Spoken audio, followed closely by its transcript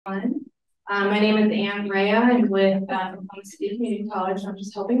My name is Anne Rea. I'm with Oklahoma City Community College. I'm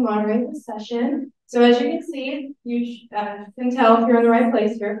just helping moderate this session. So as you can see, you can tell if you're in the right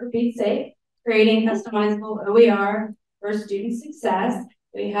place here for Pete's sake, creating customizable OER for student success.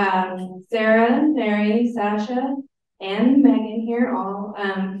 We have Sarah, Mary, Sasha, and Megan here, all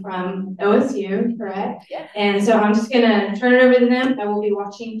from OSU, correct? Yeah. And so I'm just gonna turn it over to them. I will be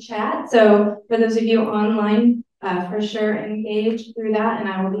watching chat. So for those of you online, for sure engage through that, and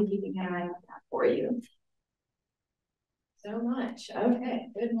I will be keeping an eye on that for you. So much. Okay,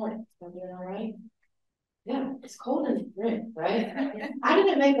 good morning. I'm doing all right. Yeah, it's cold in the room, right? I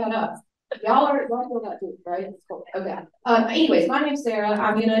didn't make that up. Y'all feel that too, right? It's cold. Okay. Anyways, my name's Sarah.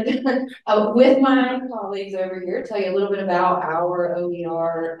 I'm gonna with my colleagues over here tell you a little bit about our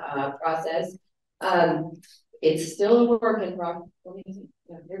OER process. It's still a work in progress.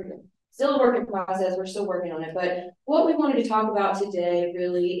 Yeah, there we go. Still a work in process. We're still working on it. But what we wanted to talk about today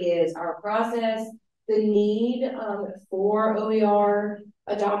really is our process, the need for OER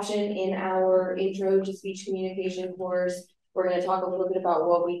adoption in our intro to speech communication course. We're going to talk a little bit about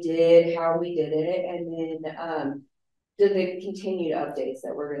what we did, how we did it, and then the continued updates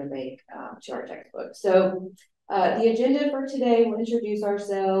that we're going to make to our textbook. So the agenda for today, we'll introduce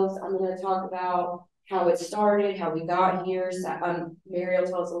ourselves. I'm going to talk about how it started, how we got here. Mary will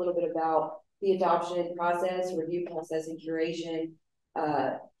tell us a little bit about the adoption process, review process, and curation.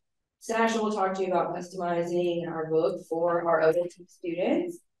 Sasha will talk to you about customizing our book for our OER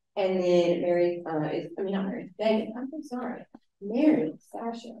students. And then Megan, I'm so sorry. Mary,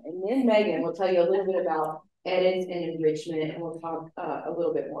 Sasha, and then Megan will tell you a little bit about edits and enrichment, and we'll talk a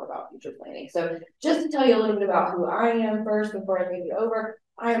little bit more about future planning. So just to tell you a little bit about who I am first before I give you over,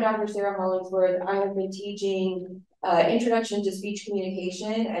 I am Dr. Sarah Hollingsworth. I have been teaching Introduction to Speech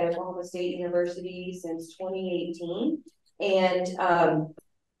Communication at Oklahoma State University since 2018. And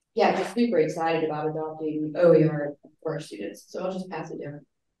yeah, just super excited about adopting OER for our students. So I'll just pass it down.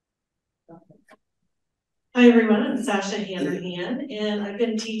 Hi everyone, I'm Sasha Hanrahan, and I've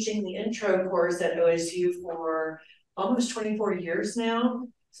been teaching the intro course at OSU for almost 24 years now.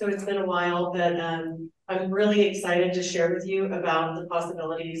 So it's been a while, but I'm really excited to share with you about the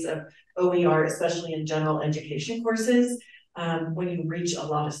possibilities of OER, especially in general education courses, when you reach a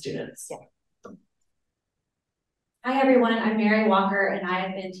lot of students. Yeah. Hi everyone, I'm Mary Walker, and I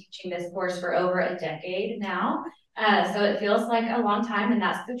have been teaching this course for over a decade now. So it feels like a long time, and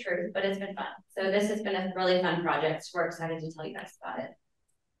that's the truth, but it's been fun. So this has been a really fun project. So we're excited to tell you guys about it.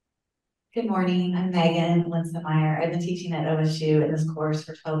 Good morning, I'm Megan Linsenmeyer. I've been teaching at OSU in this course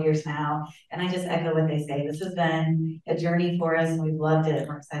for 12 years now, and I just echo what they say. This has been a journey for us, and we've loved it, and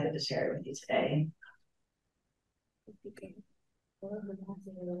we're excited to share it with you today.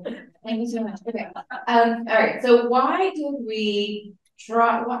 Thank you so much. Okay. All right. So why did we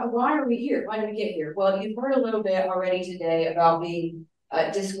try? Why are we here? Why did we get here? Well, you've heard a little bit already today about being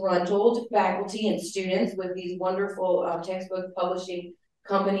disgruntled faculty and students with these wonderful textbook publishing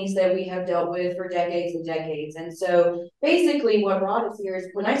companies that we have dealt with for decades and decades. And so basically what brought us here is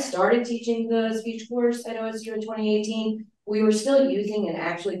when I started teaching the speech course at OSU in 2018, we were still using an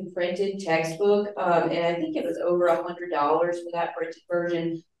actually printed textbook. And I think it was over $100 for that printed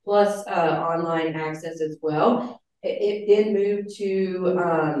version, plus online access as well. It did move to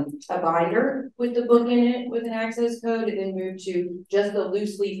a binder with the book in it with an access code. It then moved to just the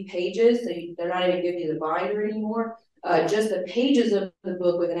loose leaf pages. So they're not even giving you the binder anymore. Just the pages of the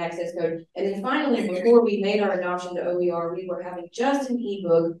book with an access code. And then finally, before we made our adoption to OER, we were having just an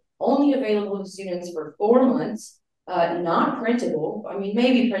ebook only available to students for 4 months, not printable. I mean,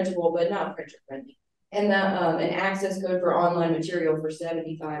 maybe printable, but not printer friendly. And an access code for online material for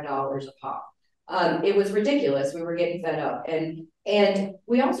 $75 a pop. It was ridiculous. We were getting fed up. And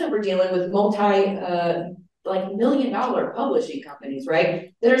we also were dealing with like $1 million publishing companies,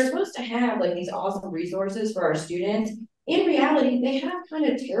 right? That are supposed to have like these awesome resources for our students. In reality, they have kind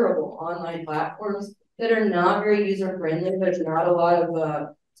of terrible online platforms that are not very user friendly. There's not a lot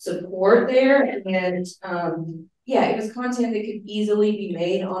of support there. And yeah, it was content that could easily be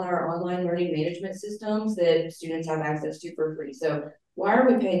made on our online learning management systems that students have access to for free. So why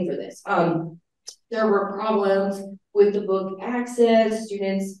are we paying for this? There were problems with the book access.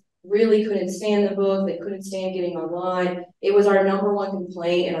 Students really couldn't stand the book. They couldn't stand getting online. It was our #1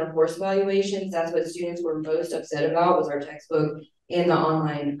 complaint in our course evaluations. That's what students were most upset about, was our textbook and the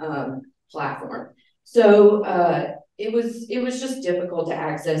online platform. So it was just difficult to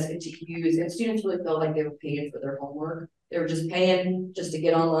access and to use, and students really felt like they were paying for their homework. They were just paying just to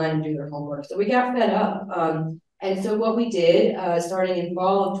get online and do their homework. So we got fed up. And so what we did, starting in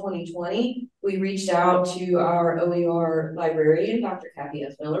fall of 2020, we reached out to our OER librarian, Dr. Kathy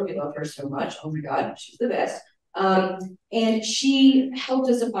S. Miller. We love her so much. Oh my God, she's the best. And she helped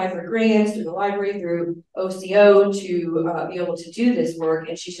us apply for grants through the library, through OCO to be able to do this work.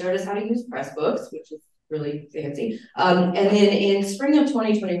 And she showed us how to use Pressbooks, which is really fancy. And then in spring of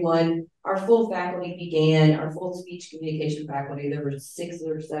 2021, our full faculty began, our full speech communication faculty, there were 6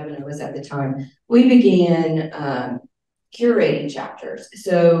 or 7 of us at the time. We began curating chapters.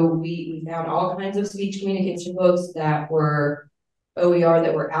 So we found all kinds of speech communication books that were OER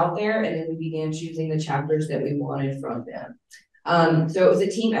that were out there, and then we began choosing the chapters that we wanted from them. So it was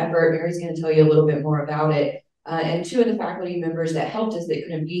a team effort. Mary's going to tell you a little bit more about it. And 2 of the faculty members that helped us that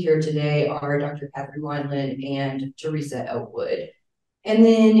couldn't be here today are Dr. Catherine Wineland and Teresa Elwood. And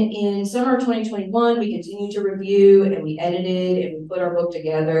then in summer of 2021, we continued to review and we edited and we put our book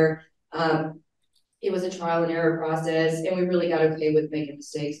together. It was a trial and error process, and we really got okay with making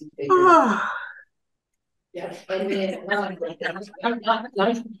mistakes and figuring yeah, and then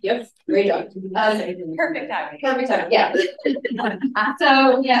yep, great job. Perfect timing. Perfect time, yeah.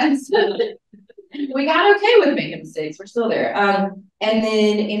 So yes, we got okay with making mistakes. We're still there. And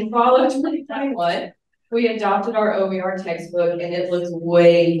then in fall of 2021, we adopted our OER textbook, and it looks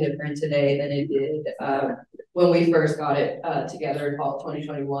way different today than it did when we first got it together in fall of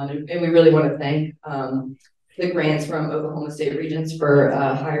 2021. And we really want to thank the grants from Oklahoma State Regents for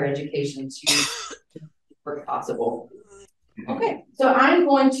higher education to work possible. Okay, so I'm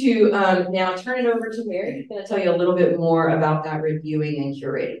going to now turn it over to Mary. She's going to tell you a little bit more about that reviewing and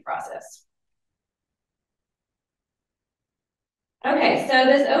curating process. Okay, so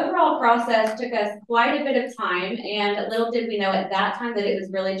this overall process took us quite a bit of time, and little did we know at that time that it was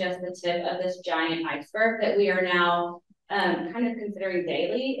really just the tip of this giant iceberg that we are now kind of considering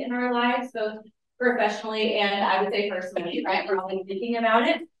daily in our lives, both professionally and I would say personally, right? We're always thinking about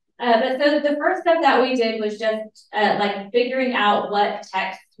it. But so the first step that we did was just like figuring out what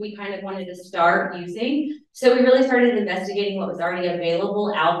texts we kind of wanted to start using. So we really started investigating what was already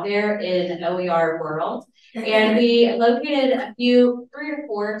available out there in the OER world. And we located a few, 3 or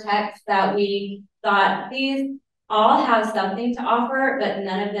 4 texts that we thought these all have something to offer, but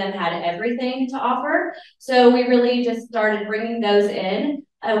none of them had everything to offer. So we really just started bringing those in.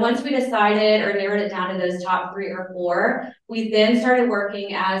 Once we decided or narrowed it down to those top 3 or 4, we then started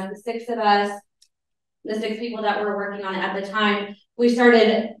working as the 6 of us, the 6 people that were working on it at the time. We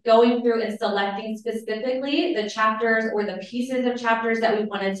started going through and selecting specifically the chapters or the pieces of chapters that we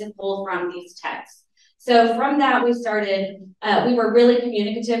wanted to pull from these texts. So from that, we started, we were really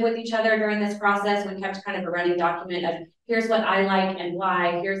communicative with each other during this process. We kept kind of a running document of here's what I like and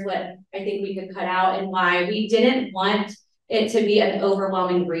why, here's what I think we could cut out and why. We didn't want it to be an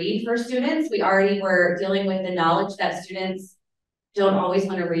overwhelming read for students. We already were dealing with the knowledge that students don't always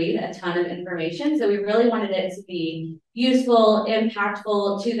want to read a ton of information. So we really wanted it to be useful,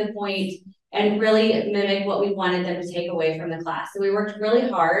 impactful, to the point, and really mimic what we wanted them to take away from the class. So we worked really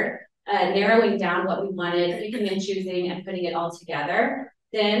hard narrowing down what we wanted, picking and choosing and putting it all together.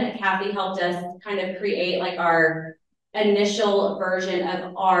 Then Kathy helped us kind of create like our initial version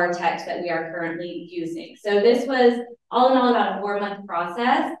of our text that we are currently using. So this was all in all about a 4-month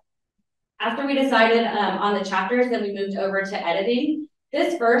process. After we decided on the chapters, then we moved over to editing.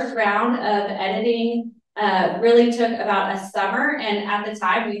 This first round of editing really took about a summer. And at the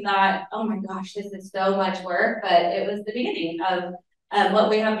time we thought, oh my gosh, this is so much work, but it was the beginning of what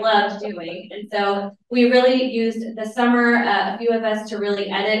we have loved doing. And so we really used the summer, a few of us, to really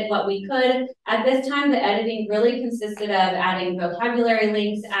edit what we could. At this time, the editing really consisted of adding vocabulary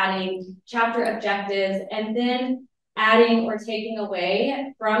links, adding chapter objectives, and then adding or taking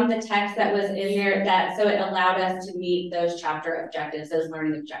away from the text that was in there, that so it allowed us to meet those chapter objectives, those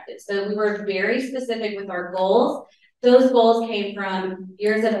learning objectives. So we were very specific with our goals. Those goals came from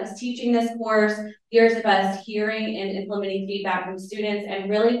years of us teaching this course, years of us hearing and implementing feedback from students, and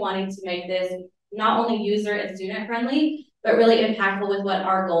really wanting to make this not only user and student friendly, but really impactful with what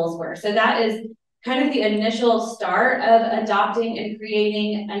our goals were. So that is kind of the initial start of adopting and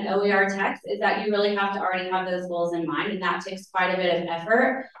creating an OER text, is that you really have to already have those goals in mind, and that takes quite a bit of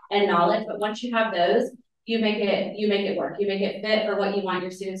effort and knowledge. But once you have those, you make it work. You make it fit for what you want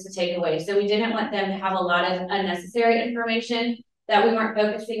your students to take away. So we didn't want them to have a lot of unnecessary information that we weren't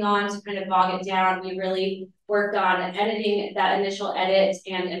focusing on to kind of bog it down. We really worked on editing. That initial edit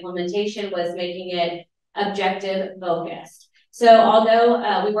and implementation was making it objective focused. So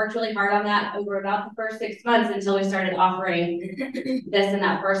although we worked really hard on that over about the first 6 months until we started offering this in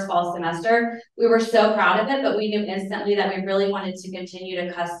that first fall semester, we were so proud of it, but we knew instantly that we really wanted to continue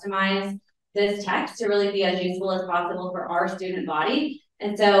to customize this text to really be as useful as possible for our student body.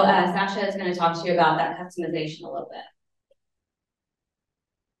 And so Sasha is going to talk to you about that customization a little bit.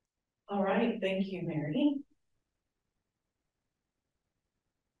 All right, thank you, Mary.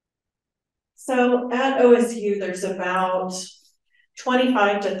 So at OSU, there's about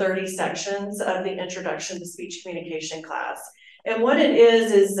 25 to 30 sections of the Introduction to Speech Communication class. And what it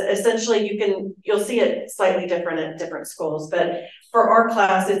is essentially you'll see it slightly different at different schools, but for our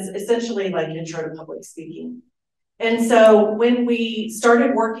class, it's essentially like Intro to Public Speaking. And so when we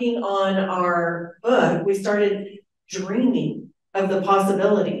started working on our book, we started dreaming of the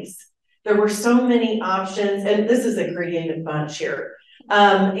possibilities. There were so many options, and this is a creative bunch here.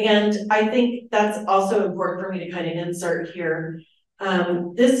 And I think that's also important for me to kind of insert here.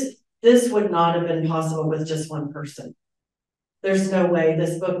 This would not have been possible with just one person. There's no way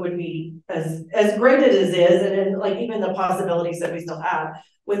this book would be as great as it is, and like even the possibilities that we still have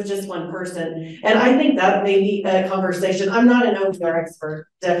with just one person. And I think that may be a conversation. I'm not an OER expert,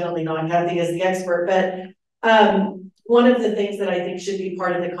 definitely not. Kathy is the expert, but one of the things that I think should be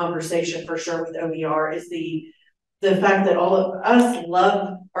part of the conversation for sure with OER is the fact that all of us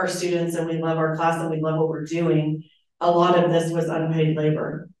love our students and we love our class and we love what we're doing. A lot of this was unpaid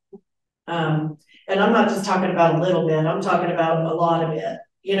labor. And I'm not just talking about a little bit, I'm talking about a lot of it.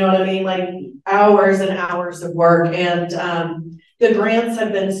 You know what I mean? Like hours and hours of work. And the grants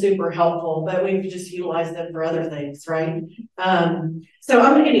have been super helpful, but we've just utilized them for other things, right?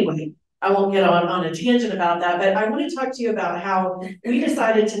 Anyway, I won't get on a tangent about that, but I want to talk to you about how we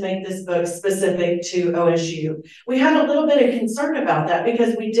decided to make this book specific to OSU. We had a little bit of concern about that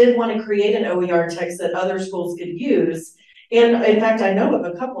because we did want to create an OER text that other schools could use. And in fact, I know of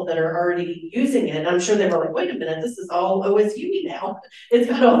a couple that are already using it. I'm sure they were like, wait a minute, this is all OSU now. It's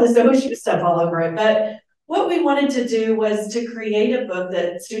got all this OSU stuff all over it. But what we wanted to do was to create a book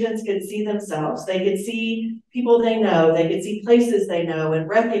that students could see themselves. They could see people they know, they could see places they know and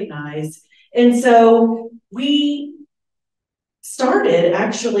recognize. And so we started,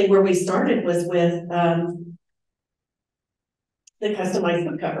 actually, where we started was with the customized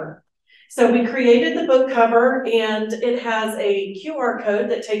book cover. So we created the book cover and it has a QR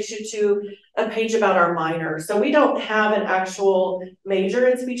code that takes you to a page about our minor. So we don't have an actual major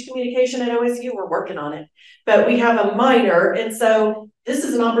in speech communication at OSU. We're working on it, but we have a minor. And so this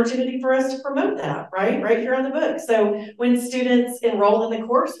is an opportunity for us to promote that, right here on the book. So when students enroll in the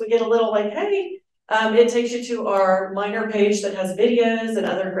course, we get a little like, hey, it takes you to our minor page that has videos and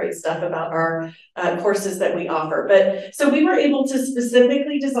other great stuff about our courses that we offer. But so we were able to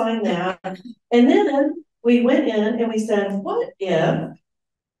specifically design that. And then we went in and we said, what if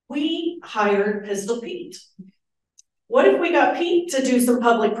we hired Pistol Pete? What if we got Pete to do some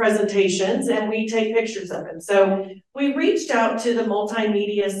public presentations and we take pictures of him? So we reached out to the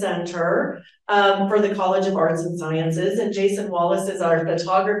Multimedia Center for the College of Arts and Sciences, and Jason Wallace is our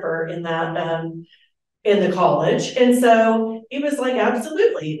photographer in that in the college. And so he was like,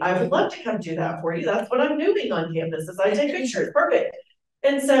 absolutely, I would love to come do that for you. That's what I'm doing on campus is I take pictures, perfect.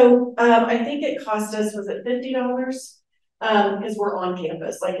 And so I think it cost us, was it $50? Because we're on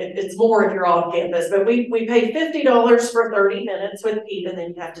campus, like it's more if you're off campus, but we paid $50 for 30 minutes with Pete, and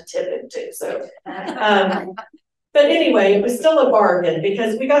then you have to tip him too. So, but anyway, it was still a bargain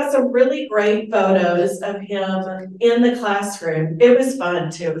because we got some really great photos of him in the classroom. It was fun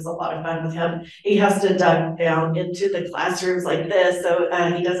too. It was a lot of fun with him. He has to duck down into the classrooms like this, so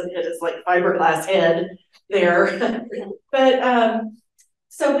he doesn't hit his like fiberglass head there. But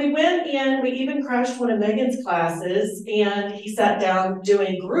so we went in, we even crashed one of Megan's classes, and he sat down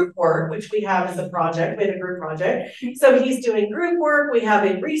doing group work, which we have as a project. We have a group project. So he's doing group work. We have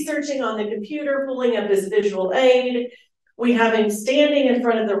him researching on the computer, pulling up his visual aid. We have him standing in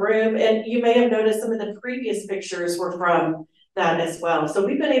front of the room, and you may have noticed some of the previous pictures were from that as well. So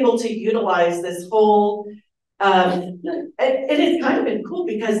we've been able to utilize this whole, it has kind of been cool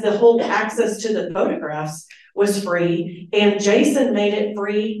because the whole access to the photographs was free, and Jason made it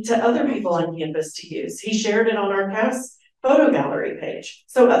free to other people on campus to use. He shared it on our CAS photo gallery page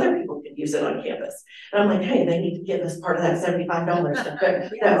so other people can use it on campus. And I'm like, hey, they need to give us part of that $75.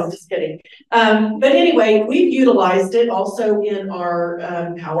 But no, I'm just kidding. But anyway, we've utilized it also in our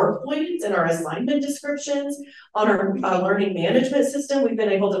PowerPoints and our assignment descriptions on our learning management system. We've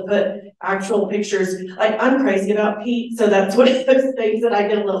been able to put actual pictures. Like, I'm crazy about Pete, so that's one of those things that I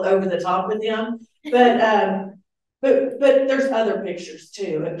get a little over the top with him. But there's other pictures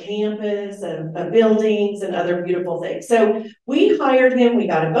too of campus and of buildings and other beautiful things. So we hired him. We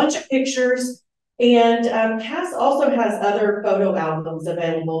got a bunch of pictures, and Cass also has other photo albums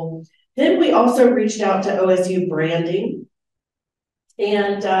available. Then we also reached out to OSU Branding,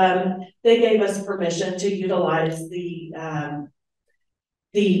 and they gave us permission to utilize the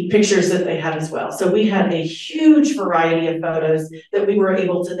the pictures that they had as well. So we had a huge variety of photos that we were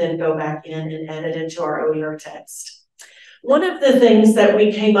able to then go back in and edit into our OER text. One of the things that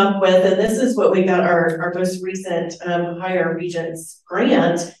we came up with, and this is what we got our most recent Higher Regents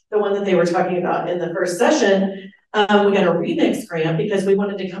grant, the one that they were talking about in the first session, we got a remix grant because we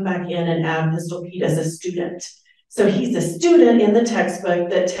wanted to come back in and add Pistol Pete as a student. So he's a student in the textbook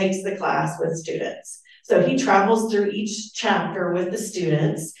that takes the class with students. So he travels through each chapter with the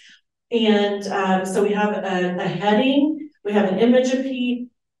students. And so we have a heading, we have an image of Pete,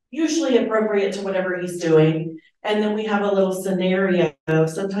 usually appropriate to whatever he's doing. And then we have a little scenario.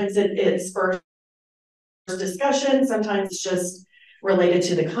 Sometimes it's first discussion, sometimes it's just related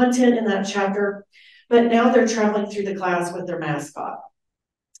to the content in that chapter. But now they're traveling through the class with their mascot.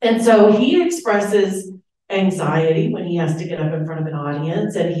 And so he expresses anxiety when he has to get up in front of an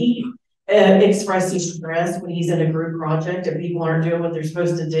audience, and he expresses stress when he's in a group project and people aren't doing what they're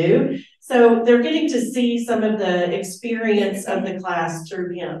supposed to do. So they're getting to see some of the experience of the class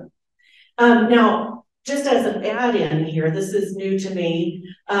through him. Now, just as an add-in here, this is new to me,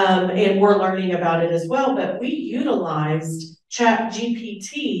 and we're learning about it as well, but we utilized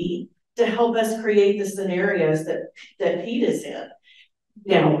ChatGPT to help us create the scenarios that Pete is in.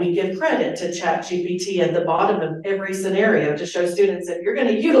 Now, we give credit to ChatGPT at the bottom of every scenario to show students if you're going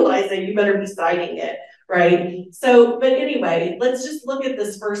to utilize it, you better be citing it, right? So, but anyway, let's just look at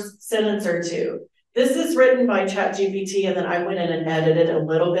this first sentence or two. This is written by ChatGPT, and then I went in and edited a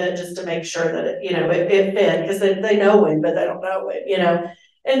little bit just to make sure that it fit, because they know it, but they don't know it,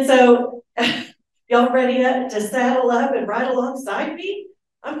 And so, y'all ready to saddle up and ride alongside me?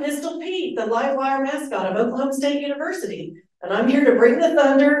 I'm Pistol Pete, the live wire mascot of Oklahoma State University, and I'm here to bring the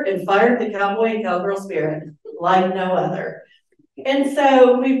thunder and fire the cowboy and cowgirl spirit like no other. And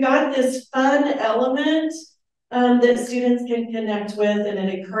so we've got this fun element that students can connect with, and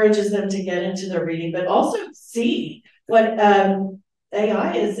it encourages them to get into their reading, but also see what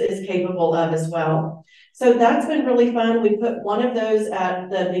AI is capable of as well. So that's been really fun. We put one of those at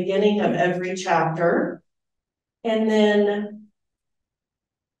the beginning of every chapter. And then,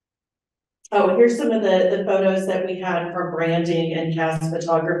 here's some of the photos that we had for branding and cast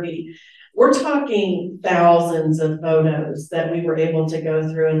photography. We're talking thousands of photos that we were able to go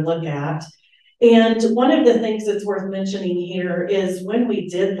through and look at. And one of the things that's worth mentioning here is when we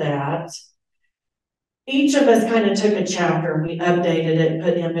did that, each of us kind of took a chapter, we updated it,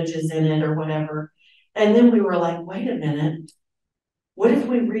 put images in it or whatever. And then we were like, wait a minute, what if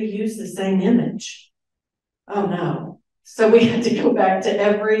we reuse the same image? Oh no. So we had to go back to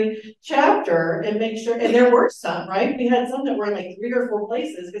every chapter and make sure, and there were some, right? We had some that were in like 3 or 4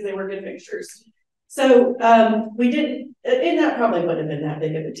 places because they were good pictures. So we didn't, and that probably wouldn't have been that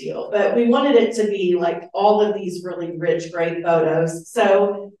big of a deal, but we wanted it to be like all of these really rich, great photos.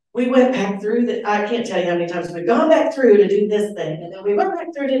 So we went back through I can't tell you how many times we've gone back through to do this thing, and then we went back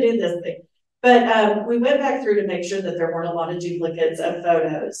through to do this thing. But we went back through to make sure that there weren't a lot of duplicates of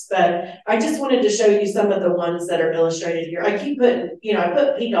photos. But I just wanted to show you some of the ones that are illustrated here. I keep putting, I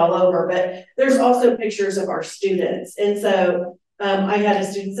put Pete all over, but there's also pictures of our students. And so I had a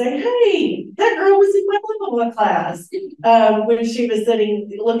student say, hey, that girl was in my blah, blah, blah class when she was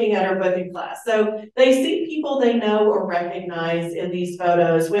looking at her book in class. So they see people they know or recognize in these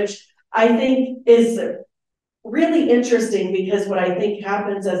photos, which I think is really interesting, because what I think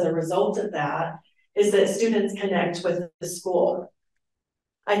happens as a result of that is that students connect with the school.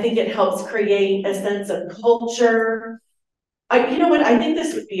 I think it helps create a sense of culture. You know what, I think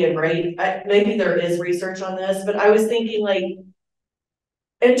this would be a great, maybe there is research on this, but I was thinking like,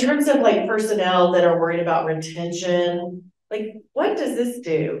 in terms of like personnel that are worried about retention, like what does this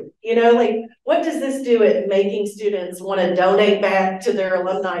do? Like what does this do at making students want to donate back to their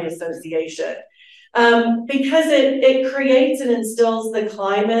alumni association? Because it creates and instills the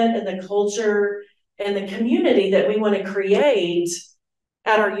climate and the culture and the community that we want to create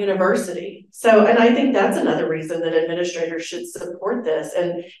at our university. So, and I think that's another reason that administrators should support this,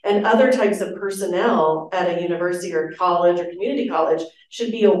 and other types of personnel at a university or college or community college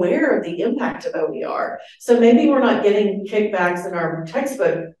should be aware of the impact of OER. So maybe we're not getting kickbacks in our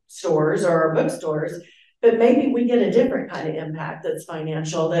textbook stores or our bookstores, but maybe we get a different kind of impact that's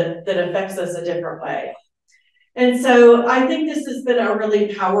financial, that affects us a different way. And so I think this has been a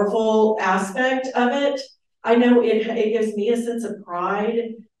really powerful aspect of it. I know it gives me a sense of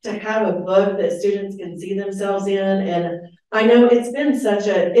pride to have a book that students can see themselves in. And I know it's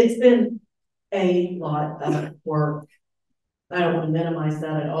been a lot of work. I don't want to minimize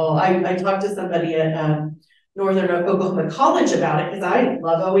that at all. I talked to somebody at Northern Oklahoma College about it because I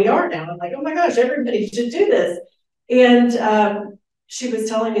love OER now. I'm like, oh my gosh, everybody should do this. And she was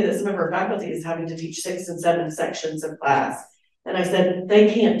telling me that some of her faculty is having to teach 6 and 7 sections of class. And I said,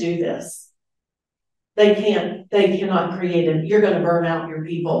 they can't do this. They cannot create it. You're going to burn out your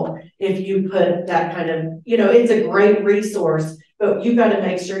people if you put that kind of, it's a great resource, but you got to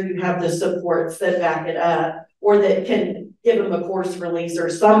make sure you have the supports that back it up or that can give them a course release or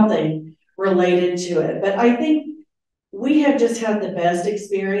something related to it. But I think we have just had the best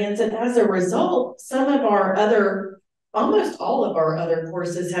experience. And as a result, almost all of our other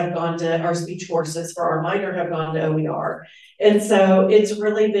courses have gone to our speech courses for our minor have gone to OER. And so it's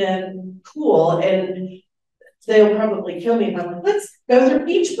really been cool. And they'll probably kill me if I'm like, let's go through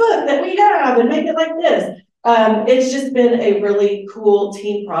each book that we have and make it like this. It's just been a really cool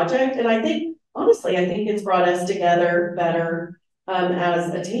team project. And I think, honestly, it's brought us together better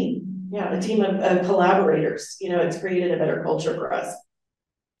as a team. Yeah, a team of collaborators. It's created a better culture for us.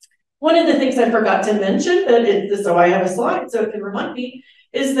 One of the things I forgot to mention, so I have a slide so it can remind me,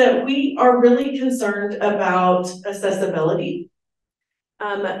 is that we are really concerned about accessibility.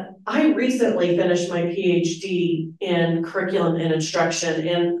 I recently finished my PhD in curriculum and instruction,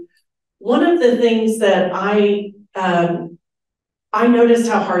 and one of the things that I noticed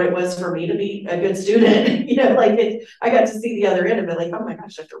how hard it was for me to be a good student. I got to see the other end of it, like, oh my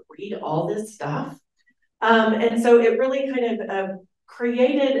gosh, I have to read all this stuff. And so it really kind of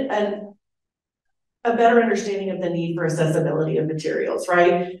created a better understanding of the need for accessibility of materials,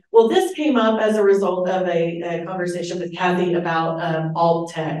 right? Well, this came up as a result of a conversation with Kathy about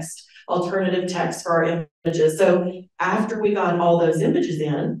alt text, alternative text for our images. So after we got all those images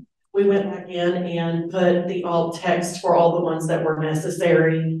in, we went back in and put the alt text for all the ones that were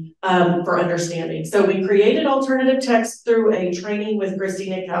necessary for understanding. So we created alternative text through a training with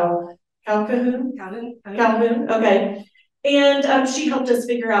Christina Calhoun, okay. And she helped us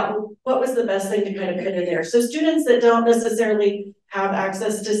figure out what was the best thing to kind of put in there. So students that don't necessarily have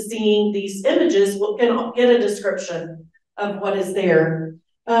access to seeing these images can get a description of what is there.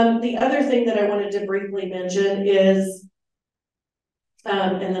 The other thing that I wanted to briefly mention is,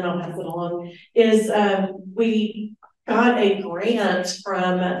 and then I'll pass it along, is we got a grant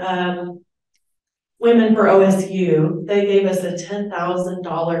from Women for OSU. They gave us a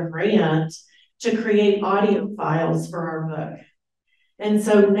 $10,000 grant to create audio files for our book. And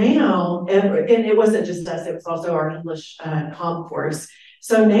so now, and it wasn't just us, it was also our English comp course.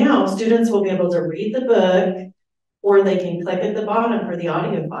 So now students will be able to read the book, or they can click at the bottom for the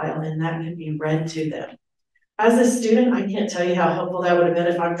audio file and that can be read to them. As a student, I can't tell you how helpful that would have been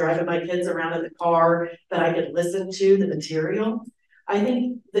if I'm driving my kids around in the car that I could listen to the material. I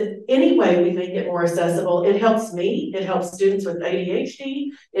think that any way we make it more accessible, it helps me, it helps students with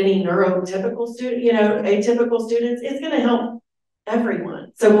ADHD, any neurotypical student, atypical students, it's going to help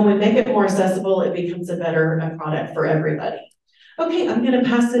everyone. So when we make it more accessible, it becomes a better product for everybody. Okay, I'm going to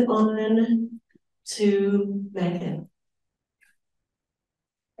pass it on to Megan.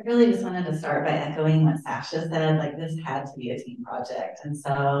 I really just wanted to start by echoing what Sasha said, like this had to be a team project. And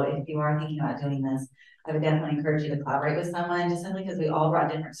so if you are thinking about doing this, I would definitely encourage you to collaborate with someone, just simply because we all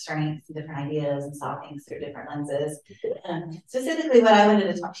brought different strengths and different ideas and saw things through different lenses. Specifically, what I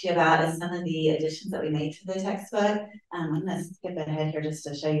wanted to talk to you about is some of the additions that we made to the textbook. I'm going to skip ahead here just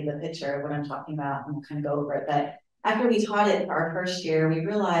to show you the picture of what I'm talking about, and we'll kind of go over it. But after we taught it for our first year, we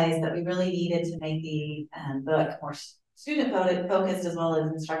realized that we really needed to make the book more student focused as well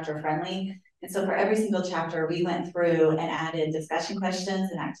as instructor friendly. And so for every single chapter, we went through and added discussion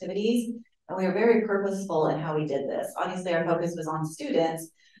questions and activities. And we were very purposeful in how we did this. Obviously, our focus was on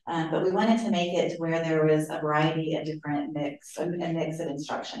students, but we wanted to make it to where there was a variety of different mix of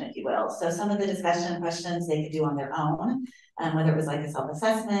instruction, if you will. So some of the discussion questions they could do on their own, whether it was like a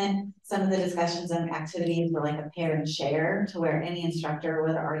self-assessment. Some of the discussions and activities were like a pair and share, to where any instructor,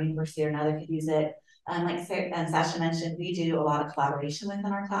 whether our university or another, could use it. Like Sasha mentioned, we do a lot of collaboration within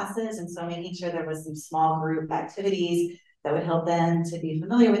our classes, and so making sure there was some small group activities that would help them to be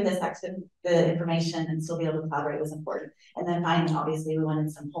familiar with the information and still be able to collaborate was important. And then finally, obviously, we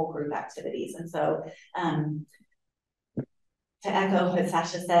wanted some whole group activities. And so to echo what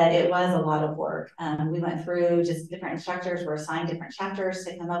Sasha said, it was a lot of work. We went through just different instructors were assigned different chapters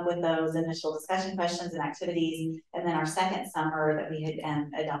to come up with those initial discussion questions and activities. And then our second summer that we had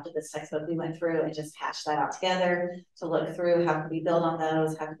adopted this textbook, we went through and just hashed that out together to look through how could we build on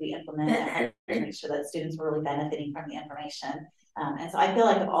those, how could we implement it, and make sure that students were really benefiting from the information. And so I feel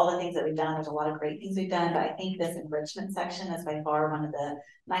like of all the things that we've done, there's a lot of great things we've done, but I think this enrichment section is by far one of the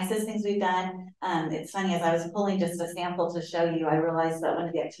nicest things we've done. It's funny, as I was pulling just a sample to show you, I realized that one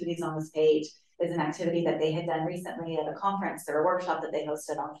of the activities on this page is an activity that they had done recently at a conference or a workshop that they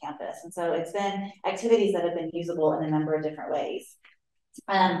hosted on campus. And so it's been activities that have been usable in a number of different ways.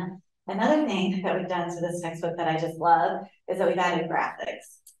 Another thing that we've done to this textbook that I just love is that we've added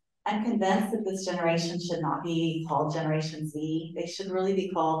graphics. I'm convinced that this generation should not be called Generation Z. They should really be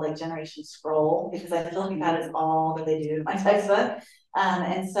called like Generation Scroll, because I feel like that is all that they do in my textbook.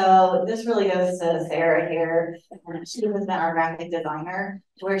 And so this really goes to Sarah here. She has been our graphic designer,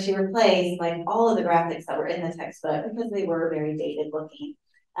 where she replaced like all of the graphics that were in the textbook because they were very dated looking.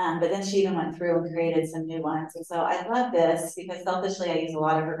 But then she even went through and created some new ones. And so I love this because selfishly I use a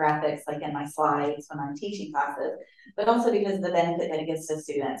lot of her graphics like in my slides when I'm teaching classes, but also because of the benefit that it gives to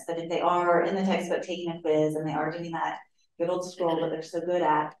students, that if they are in the textbook taking a quiz and they are doing that good old scroll that they're so good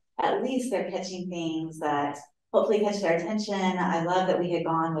at least they're catching things that hopefully catch their attention. I love that we had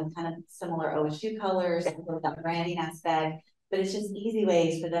gone with kind of similar OSU colors with that branding aspect, but it's just easy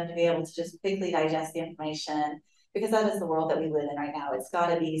ways for them to be able to just quickly digest the information, because that is the world that we live in right now. It's got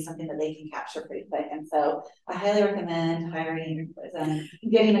to be something that they can capture pretty quick. And so I highly recommend hiring,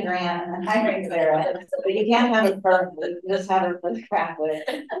 getting a grant and then hiring Sarah. But you can't have it perfect, you just have it for the craft with.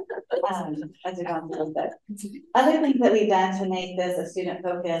 As you don't feel that. Other things that we've done to make this a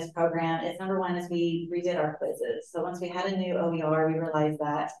student-focused program is, number one, is we redid our quizzes. So once we had a new OER, we realized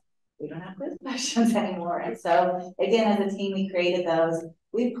that we don't have quiz questions anymore. And so again, as a team, we created those.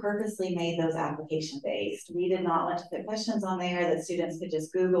 We purposely made those application-based. We did not want to put questions on there that students could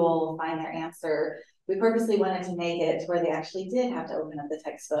just Google, find their answer. We purposely wanted to make it to where they actually did have to open up the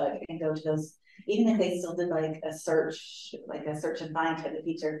textbook and go to those, even if they still did like a search and find type of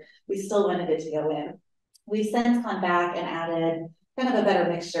feature, we still wanted it to go in. We've since gone back and added kind of a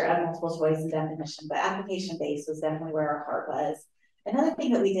better mixture of multiple choice and definition, but application-based was definitely where our heart was. Another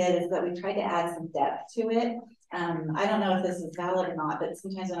thing that we did is that we tried to add some depth to it. I don't know if this is valid or not, but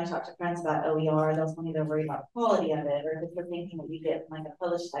sometimes when I talk to friends about OER, they'll tell me they're worried about the quality of it, or if they're thinking that we get like a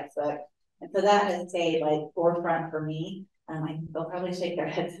published textbook. And so that has stayed like forefront for me. They'll probably shake their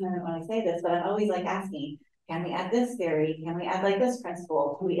heads when I say this, but I'm always like asking, can we add this theory? Can we add like this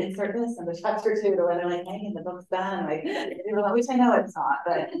principle? Can we insert this into chapter 2? To where they're like, hey, the book's done. Like, which I know it's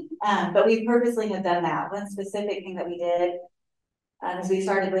not, but we purposely have done that. One specific thing that we did as we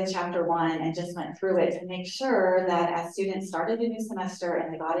started with chapter 1 and just went through it to make sure that as students started a new semester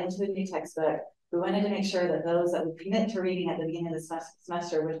and they got into a new textbook, we wanted to make sure that those that would commit to reading at the beginning of the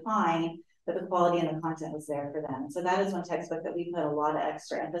semester would find that the quality and the content was there for them. So that is one textbook that we put a lot of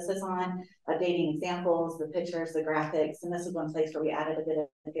extra emphasis on, updating examples, the pictures, the graphics, and this is one place where we added a bit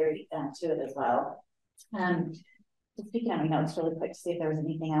of theory to it as well. Speaking of my notes really quick to see if there was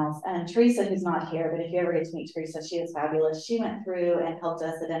anything else. Teresa, who's not here, but if you ever get to meet Teresa, she is fabulous. She went through and helped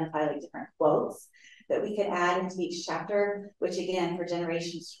us identify like different quotes that we could add into each chapter, which again, for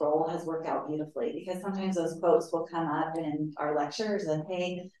Generation Scroll has worked out beautifully, because sometimes those quotes will come up in our lectures and,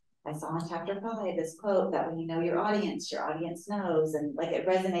 hey, I saw in chapter 5 this quote that when you know your audience knows, and like it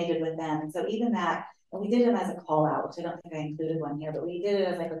resonated with them. And so even that, and we did it as a call out, which I don't think I included one here, but we did it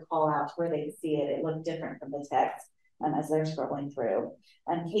as like a call out to where they could see it. It looked different from the text. As they're scrolling through.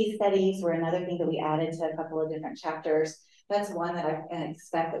 Case studies were another thing that we added to a couple of different chapters. That's one that I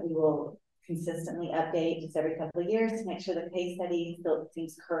expect that we will consistently update just every couple of years to make sure the case study still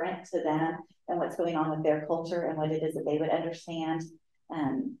seems current to them and what's going on with their culture and what it is that they would understand.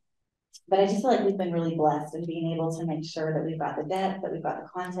 But I just feel like we've been really blessed in being able to make sure that we've got the depth, that we've got the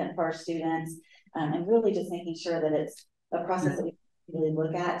content for our students, and really just making sure that it's a process that we really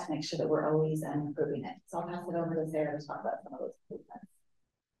look at to make sure that we're always improving it. So I'll pass it over to Sarah to talk about some of those improvements.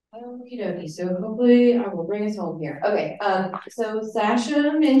 Okie dokie. So hopefully I will bring us home here. Okay. So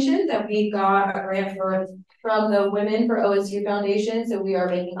Sasha mentioned that we got a grant from the Women for OSU Foundation. So we are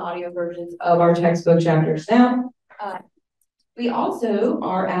making audio versions of our textbook chapters now. We also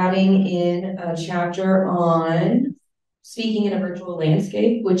are adding in a chapter on speaking in a virtual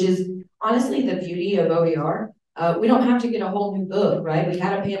landscape, which is honestly the beauty of OER. We don't have to get a whole new book, right? We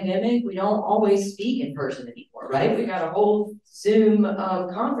had a pandemic. We don't always speak in person anymore, right? We got a whole Zoom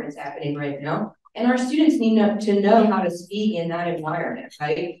conference happening right now. And our students need to know how to speak in that environment,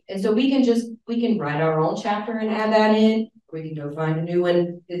 right? And so we can write our own chapter and add that in. We can go find a new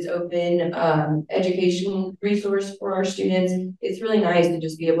one that's open, educational resource for our students. It's really nice to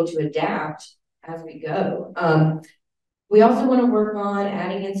just be able to adapt as we go. We also want to work on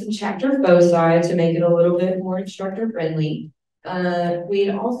adding in some chapter foci to make it a little bit more instructor friendly. We're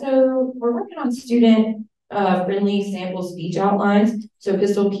working on student friendly sample speech outlines. So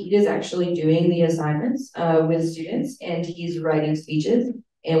Pistol Pete is actually doing the assignments with students, and he's writing speeches,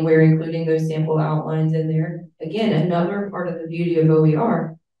 and we're including those sample outlines in there. Again, another part of the beauty of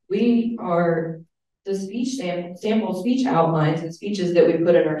OER, the sample speech outlines and speeches that we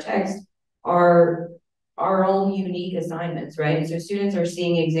put in our text are our own unique assignments, right? So students are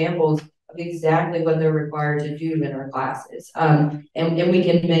seeing examples of exactly what they're required to do in our classes. And we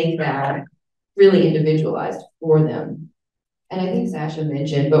can make that really individualized for them. And I think Sasha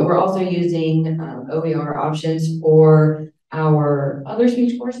mentioned, but we're also using OER options for our other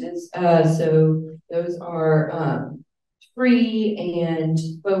speech courses. So those are free and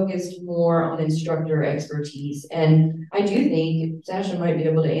focused more on instructor expertise. And I do think Sasha might be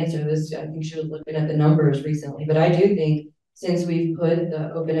able to answer this. I think she was looking at the numbers recently, but I do think since we've put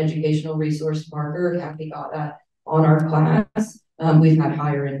the open educational resource marker, Kathy got that on our class, we've had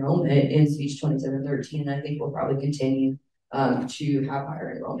higher enrollment in speech 2713, and I think we'll probably continue to have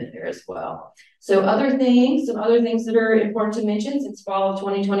higher enrollment there as well. So some other things that are important to mention since fall of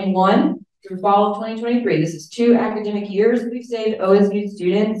 2021 through fall of 2023. This is 2 academic years. We've saved OSU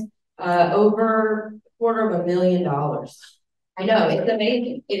students over $250,000. I know, it's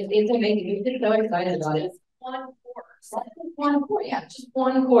amazing. It's amazing. We're just so excited about it. One course, yeah, just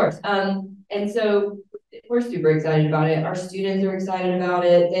one course. And so we're super excited about it. Our students are excited about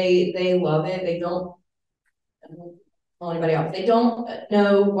it. They love it. They don't tell anybody else. They don't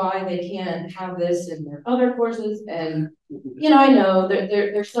know why they can't have this in their other courses. And you know, I know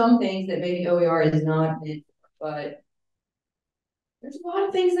there's some things that maybe OER is not meant for, but there's a lot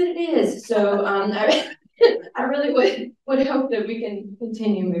of things that it is. So I really would hope that we can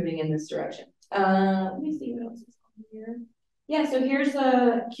continue moving in this direction. Let me see what else is on here. Yeah, so here's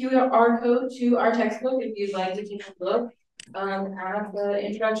a QR code to our textbook if you'd like to take a look at the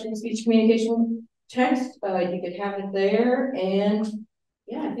Introduction to Speech Communication text. You could have it there, and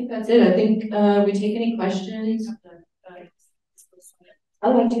yeah, I think that's it. I think we take any questions.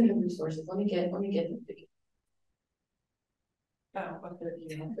 I do have resources. Let me get them to you.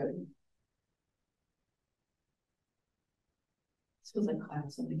 This feels like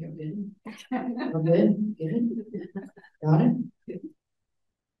class. Something you're good. We're good. Good. Got it.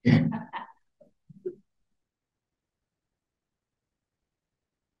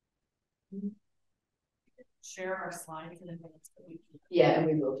 Share our slides in advance. Yeah, and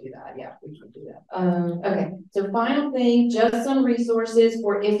we will do that. Yeah, we can do that. Okay, so final thing, just some resources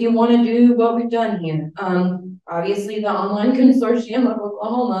for if you want to do what we've done here. Obviously the Online Consortium of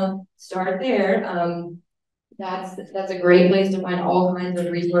Oklahoma, start there. That's a great place to find all kinds of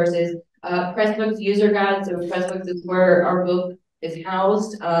resources. Pressbooks user guide. So Pressbooks is where our book is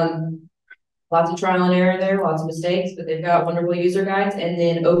housed. Lots of trial and error there, lots of mistakes, but they've got wonderful user guides. And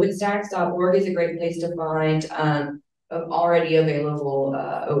then openstacks.org is a great place to find already available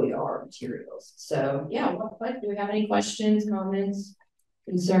OER materials. So yeah, do we have any questions, comments,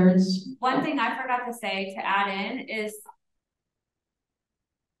 concerns? One thing I forgot to say to add in is,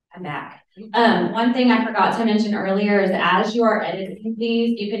 I'm back. One thing I forgot to mention earlier is as you are editing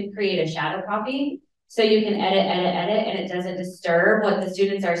these, you can create a shadow copy. So you can edit, and it doesn't disturb what the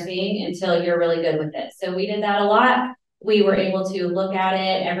students are seeing until you're really good with it. So we did that a lot. We were able to look at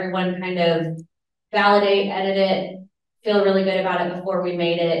it, everyone kind of validate, edit it, feel really good about it before we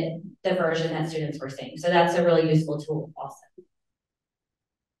made it the version that students were seeing. So that's a really useful tool also.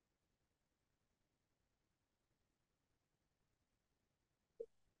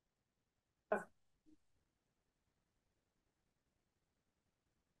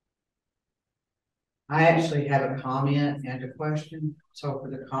 I actually have a comment and a question. So for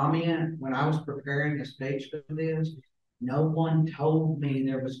the comment, when I was preparing a speech for this, no one told me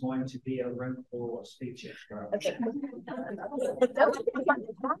there was going to be a room full of speech instructors. Okay.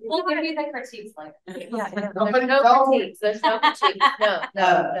 We'll give you the critiques later. No critiques. There's no critiques. No.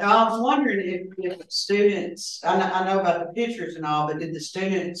 I was wondering if the students, I know about the pictures and all, but did the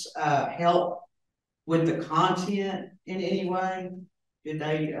students help with the content in any way? Did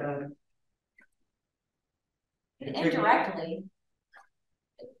they indirectly?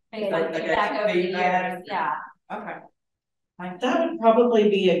 Back over the years. Yeah. Okay. That would probably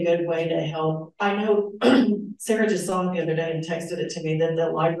be a good way to help. I know Sarah just saw it the other day and texted it to me that the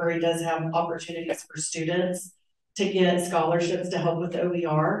library does have opportunities for students to get scholarships to help with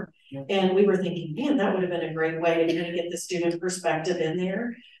OER. Yeah. And we were thinking, man, that would have been a great way to kind of get the student perspective in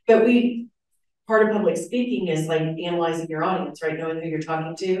there. But part of public speaking is like analyzing your audience, right? Knowing who you're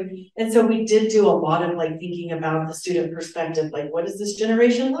talking to. And so we did do a lot of like thinking about the student perspective, like what is this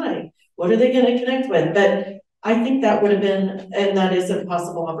generation like? What are they going to connect with? But I think that would have been, and that is a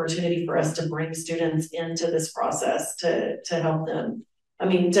possible opportunity for us to bring students into this process to help them. I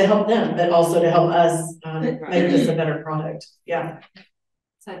mean, to help them, but also to help us make this a better product. Yeah.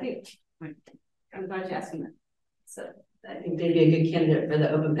 So I think, I'm glad you asked me that. So I think they'd be a good candidate for the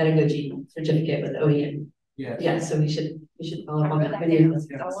Open Pedagogy certificate with OEM. Yes. Yeah, so we should follow up on that. I want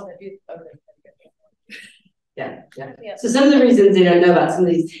to do Yeah. So some of the reasons they don't know about some of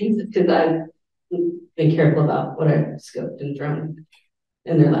these things is because I've been careful about what I've scoped and thrown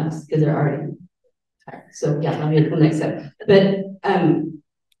in their laps because they're already tired. So yeah, that'll be the next step. But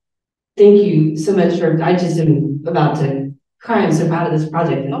thank you so much for, I just am about to cry. I'm so proud of this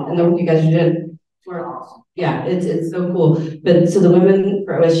project and the work you guys are doing. Yeah, it's so cool. But so the Women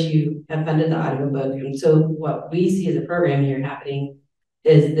for OSU have funded the audiobook. And so what we see as a program here happening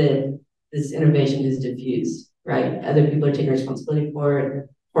is that this innovation is diffused, right? Other people are taking responsibility for it,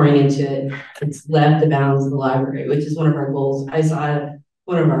 pouring into it. It's left the bounds of the library, which is one of our goals. I saw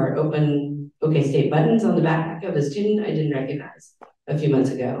one of our open OK State buttons on the back of a student I didn't recognize a few months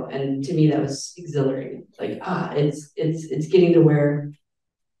ago. And to me, that was exhilarating. Like, it's getting to where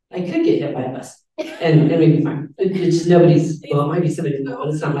I could get hit by a bus and we'd be fine. It's just nobody's, well, it might be somebody's fault, but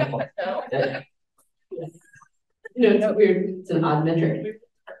it's not my fault. You know, it's weird. It's an odd metric.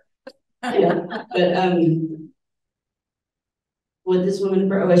 Yeah, but with this Women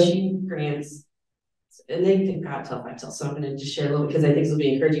for OSU grants, and they got tough, I tell, so I'm going to just share a little because I think this will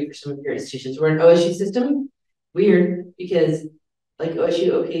be encouraging for some of your institutions. We're an OSU system, weird, because like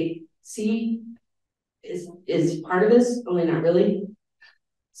OSU OKC is part of this, only not really.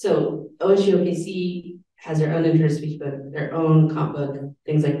 So OSU OKC has their own intern speech book, their own comp book,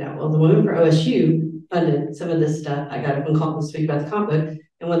 things like that. Well, the Women for OSU funded some of this stuff. I got a phone call this week about the comp book,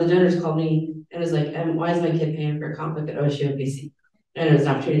 and one of the donors called me and was like, why is my kid paying for a comp book at OSU OKC? And it was an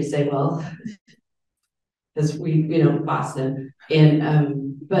opportunity to say, well, because we, Boston.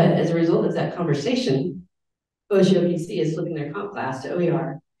 And but as a result of that conversation, OSU OKC is flipping their comp class to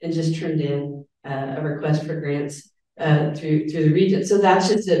OER and just turned in a request for grants through the region. So that's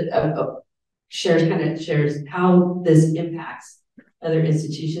just shares how this impacts other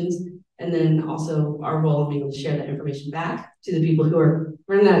institutions, and then also our role of being able to share that information back to the people who are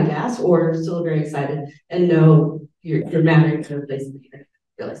running out of gas or still very excited and know you're mattering to a place in the internet.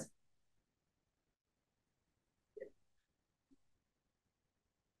 Realize.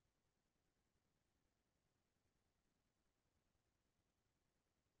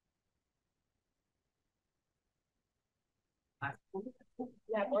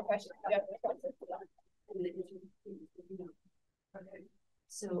 Yeah, more questions. Okay.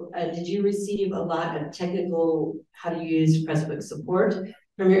 So did you receive a lot of technical how to use Pressbooks support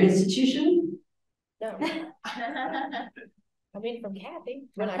from your institution? No. I mean, from Kathy.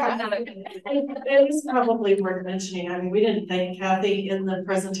 It is probably worth mentioning. I mean, we didn't thank Kathy in the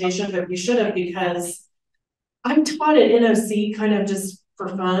presentation, but we should have, because I'm taught at NOC kind of just for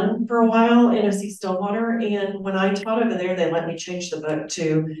fun for a while, NOC Stillwater. And when I taught over there, they let me change the book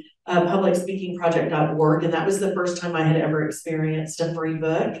to publicspeakingproject.org. And that was the first time I had ever experienced a free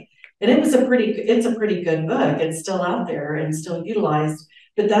book. And it's a pretty good book. It's still out there and still utilized.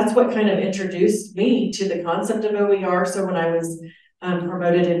 But that's what kind of introduced me to the concept of OER. So when I was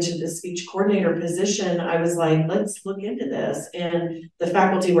promoted into the speech coordinator position, I was like, let's look into this. And the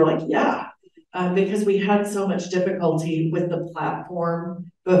faculty were like, yeah. Because we had so much difficulty with the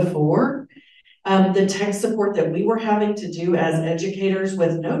platform before. The tech support that we were having to do as educators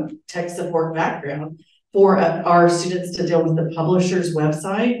with no tech support background for our students to deal with the publisher's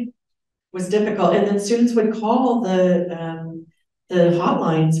website was difficult. And then students would call the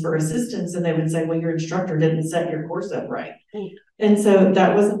hotlines for assistance, and they would say, well, your instructor didn't set your course up right. And so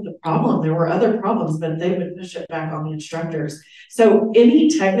that wasn't the problem. There were other problems, but they would push it back on the instructors. So any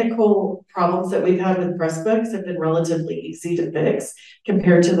technical problems that we've had with Pressbooks have been relatively easy to fix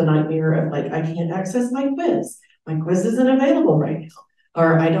compared to the nightmare of like, I can't access my quiz. My quiz isn't available right now.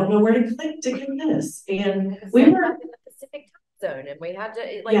 Or I don't know where to click to get this. And we were in the Pacific time zone, and we had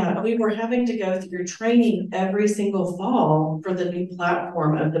to we were having to go through training every single fall for the new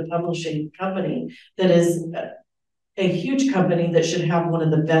platform of the publishing company that is a huge company that should have one of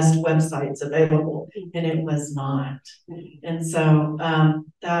the best websites available, and it was not. And so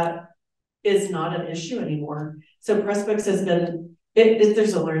that is not an issue anymore. So Pressbooks has been,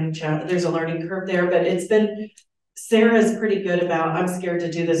 there's a learning challenge, there's a learning curve there, but it's been, Sarah's pretty good about, I'm scared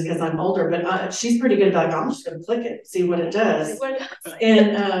to do this because I'm older, but she's pretty good about, I'm just gonna click it, see what it does.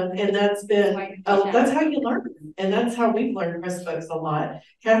 And that's been, that's how you learn. And that's how we've learned Pressbooks a lot.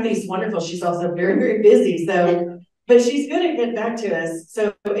 Kathy's wonderful. She's also very, very busy. So, but she's good at getting back to us.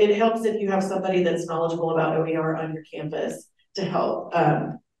 So it helps if you have somebody that's knowledgeable about OER on your campus to help.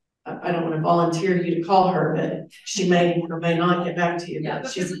 I don't want to volunteer you to call her, but she may or may not get back to you. Yeah,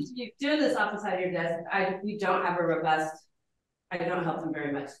 but she's doing this off the side of your desk. We don't have a robust, I don't help them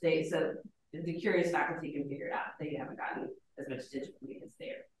very much. So the curious faculty can figure it out. They haven't gotten as much digitally as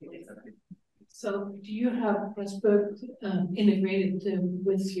they're doing something. So do you have Pressbook integrated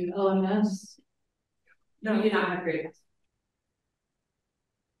with your LMS? No, you do not have grade.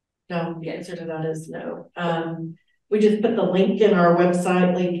 No, the answer to that is no. We just put the link in our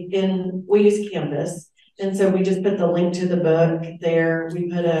website, we use Canvas. And so we just put the link to the book there.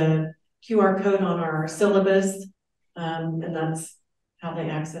 We put a QR code on our syllabus, and that's how they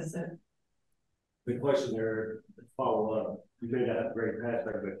access it. The question there, to follow up, you may not have great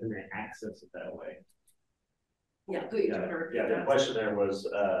passback, but can they access it that way? Yeah, please. Yeah, the question there was,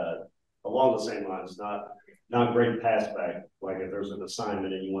 along the same lines, not great passback, like if there's an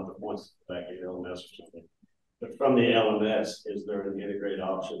assignment and you want the points back in your LMS or something. But from the LMS, is there an integrated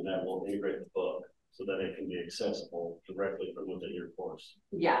option that will integrate the book so that it can be accessible directly from within your course?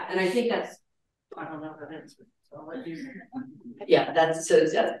 Yeah, and I think that's, I don't know that answer, so I'll let you. Yeah, that's, so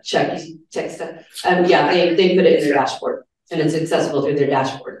it's check stuff. Yeah, they put it in their dashboard and it's accessible through their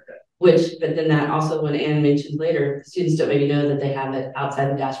dashboard. But then that also, when Anne mentioned later, students don't maybe know that they have it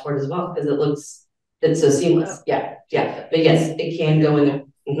outside the dashboard as well, because it's so seamless. Yeah. But yes, it can go in there.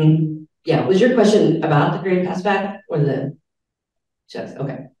 Mm-hmm. Yeah, was your question about the grade passback or the checks?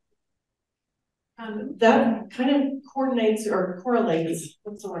 Okay. That kind of coordinates or correlates,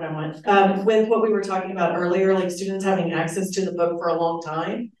 what's the word I want, with what we were talking about earlier, like students having access to the book for a long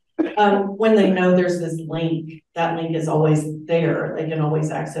time. When they know there's this link, that link is always there. They can always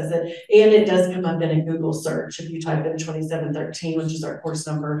access it. And it does come up in a Google search. If you type in 2713, which is our course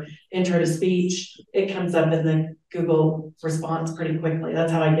number, intro to speech, it comes up in the Google response pretty quickly.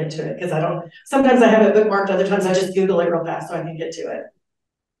 That's how I get to it. Because sometimes I have it bookmarked, other times I just Google it real fast so I can get to it.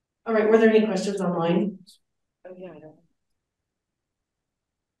 All right, were there any questions online? Oh, yeah, I don't.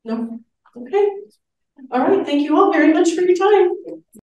 No? Okay. All right, thank you all very much for your time.